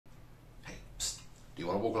you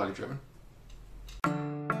want to walk like a German?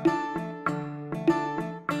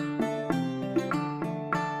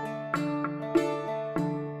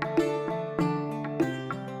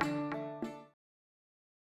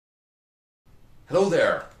 Hello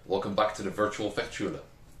there, welcome back to the virtual Fechtschule.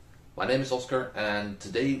 My name is Oscar and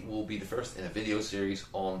today will be the first in a video series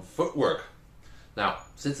on footwork. Now,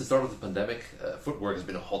 since the start of the pandemic, footwork has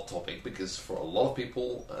been a hot topic because for a lot of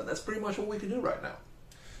people that's pretty much all we can do right now.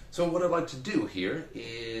 So what I'd like to do here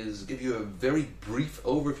is give you a very brief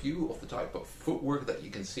overview of the type of footwork that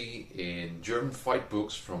you can see in German fight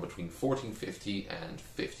books from between 1450 and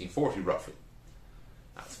 1540 roughly.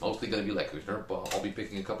 Now, it's mostly going to be Lecküchner, but I'll be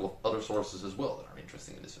picking a couple of other sources as well that are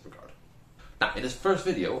interesting in this regard. Now, in this first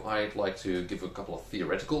video, I'd like to give a couple of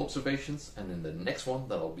theoretical observations, and in the next one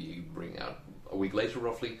that I'll be bringing out a week later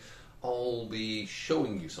roughly, I'll be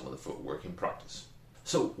showing you some of the footwork in practice.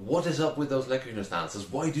 So, what is up with those Lecküchner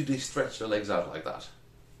stances? Why do they stretch their legs out like that?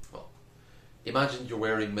 Well, imagine you're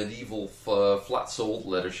wearing medieval flat-soled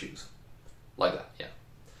leather shoes. Like that, yeah.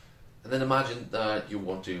 And then imagine that you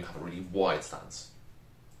want to have a really wide stance.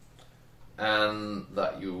 And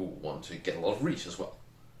that you want to get a lot of reach as well.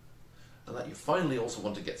 And that you finally also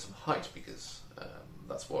want to get some height, because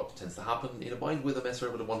that's what tends to happen in a bind with a messer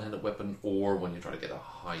with a one-handed weapon, or when you try to get a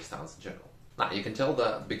high stance in general. Now, you can tell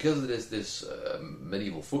that because it is this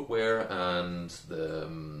medieval footwear and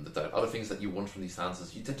the other things that you want from these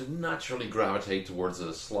stances, you tend to naturally gravitate towards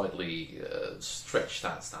a slightly stretched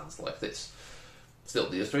stance like this. Still,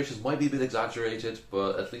 the illustrations might be a bit exaggerated,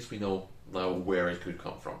 but at least we know now where it could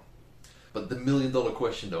come from. But the million-dollar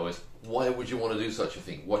question, though, is why would you want to do such a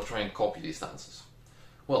thing? Why try and copy these stances?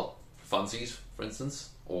 Well, funsies, for instance,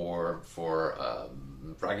 or for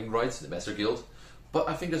bragging rights in the Messer Guild. But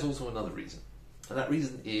I think there's also another reason. And that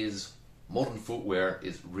reason is modern footwear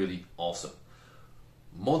is really awesome.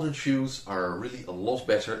 Modern shoes are really a lot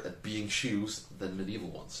better at being shoes than medieval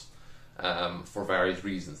ones. For various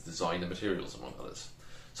reasons, design and materials, among others.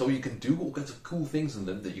 So you can do all kinds of cool things in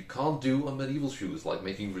them that you can't do on medieval shoes, like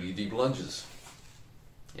making really deep lunges.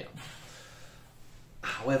 Yeah.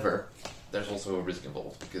 However, there's also a risk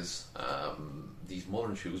involved, because these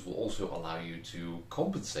modern shoes will also allow you to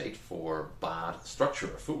compensate for bad structure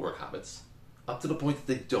or footwork habits, up to the point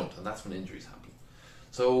that they don't, and that's when injuries happen.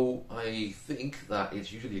 So I think that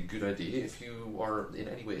it's usually a good idea, if you are in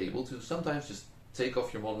any way able to, sometimes just take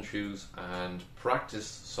off your modern shoes and practice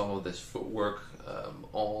some of this footwork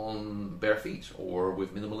on bare feet or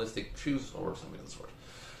with minimalistic shoes or something of the sort.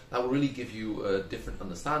 That will really give you a different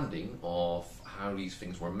understanding of how these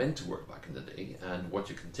things were meant to work back in the day and what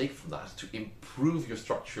you can take from that to improve your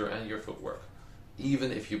structure and your footwork,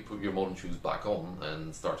 even if you put your modern shoes back on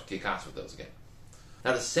and start to kick ass with those again.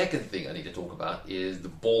 Now, the second thing I need to talk about is the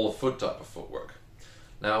ball of foot type of footwork.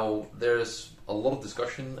 Now, there's a lot of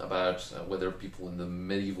discussion about whether people in the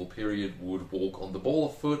medieval period would walk on the ball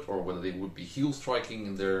of foot or whether they would be heel striking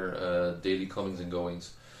in their daily comings and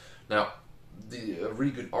goings. Now, a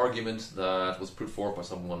really good argument that was put forth by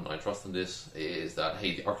someone I trust in this is that,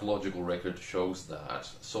 hey, the archaeological record shows that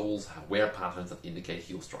soles have wear patterns that indicate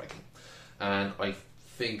heel striking. And I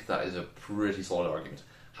think that is a pretty solid argument.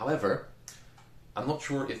 However, I'm not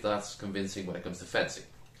sure if that's convincing when it comes to fencing.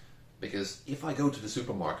 Because if I go to the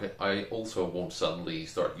supermarket, I also won't suddenly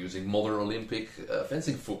start using modern Olympic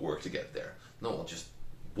fencing footwork to get there. No, I'll just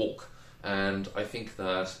walk. And I think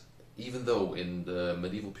that even though in the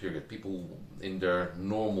medieval period people in their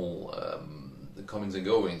normal comings and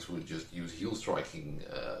goings would just use heel striking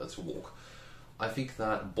to walk, I think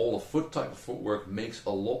that ball of foot type of footwork makes a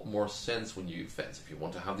lot more sense when you fence. If you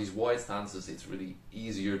want to have these wide stances, it's really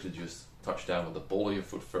easier to just touch down with the ball of your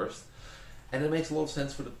foot first. And it makes a lot of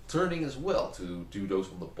sense for the turning as well, to do those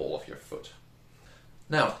on the ball of your foot.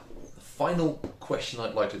 Now, the final question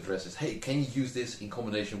I'd like to address is, hey, can you use this in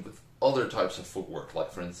combination with other types of footwork,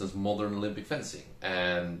 like for instance modern Olympic fencing?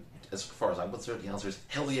 And as far as I'm concerned, the answer is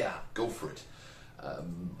hell yeah, go for it.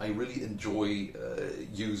 I really enjoy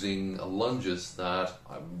using lunges that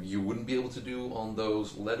you wouldn't be able to do on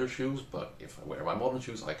those leather shoes, but if I wear my modern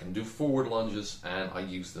shoes, I can do forward lunges and I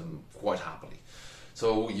use them quite happily.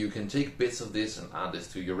 So you can take bits of this and add this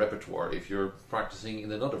to your repertoire if you're practicing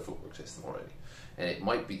in another footwork system already. And it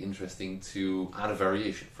might be interesting to add a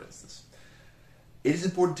variation, for instance. It is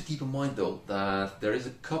important to keep in mind, though, that there is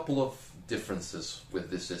a couple of differences with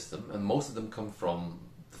this system, and most of them come from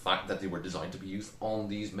the fact that they were designed to be used on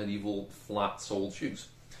these medieval flat-soled shoes.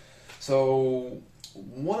 So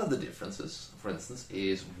one of the differences, for instance,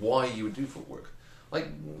 is why you would do footwork. Like,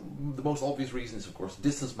 the most obvious reason is, of course,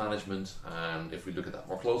 distance management, and if we look at that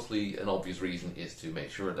more closely, an obvious reason is to make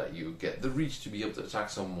sure that you get the reach to be able to attack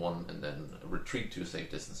someone and then retreat to a safe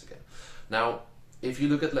distance again. Now, if you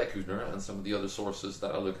look at Lecküchner and some of the other sources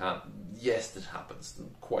that I look at, yes, this happens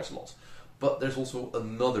quite a lot. But there's also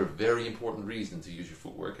another very important reason to use your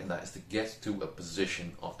footwork, and that is to get to a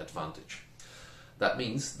position of advantage. That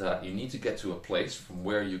means that you need to get to a place from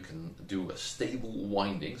where you can do a stable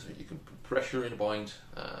winding, so you can put pressure in a bind,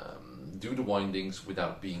 do the windings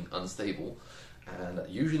without being unstable, and that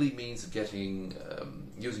usually means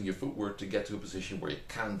using your footwork to get to a position where you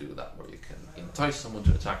can do that, where you can entice someone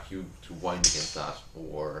to attack you, to wind against that,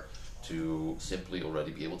 or to simply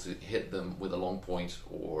already be able to hit them with a long point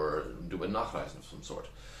or do a Nachreisen of some sort.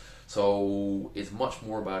 So it's much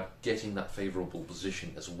more about getting that favourable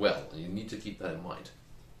position as well, and you need to keep that in mind.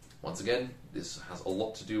 Once again, this has a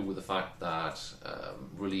lot to do with the fact that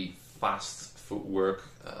really fast footwork,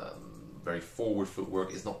 very forward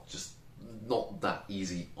footwork, is not that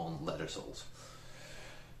easy on leather soles.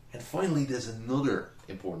 And finally, there's another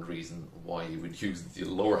important reason why you would use the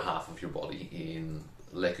lower half of your body in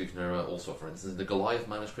Lecküchner, also for instance in the Goliath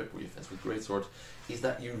manuscript where you fence with greatsword, is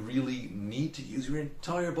that you really need to use your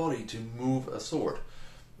entire body to move a sword.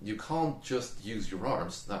 You can't just use your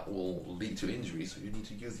arms, that will lead to injury, so you need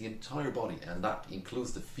to use the entire body, and that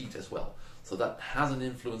includes the feet as well. So that has an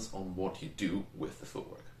influence on what you do with the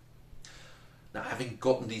footwork. Now, having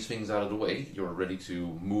gotten these things out of the way, you're ready to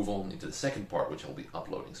move on into the second part, which I'll be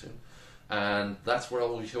uploading soon. And that's where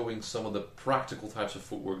I'll be showing some of the practical types of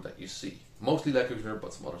footwork that you see. Mostly Lecküchner,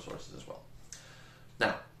 but some other sources as well.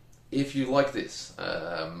 Now, if you like this,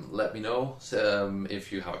 let me know.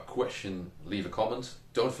 If you have a question, leave a comment.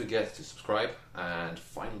 Don't forget to subscribe. And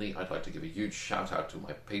finally, I'd like to give a huge shout out to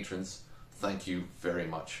my patrons. Thank you very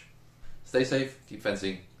much. Stay safe, keep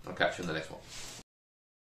fencing. I'll catch you in the next one.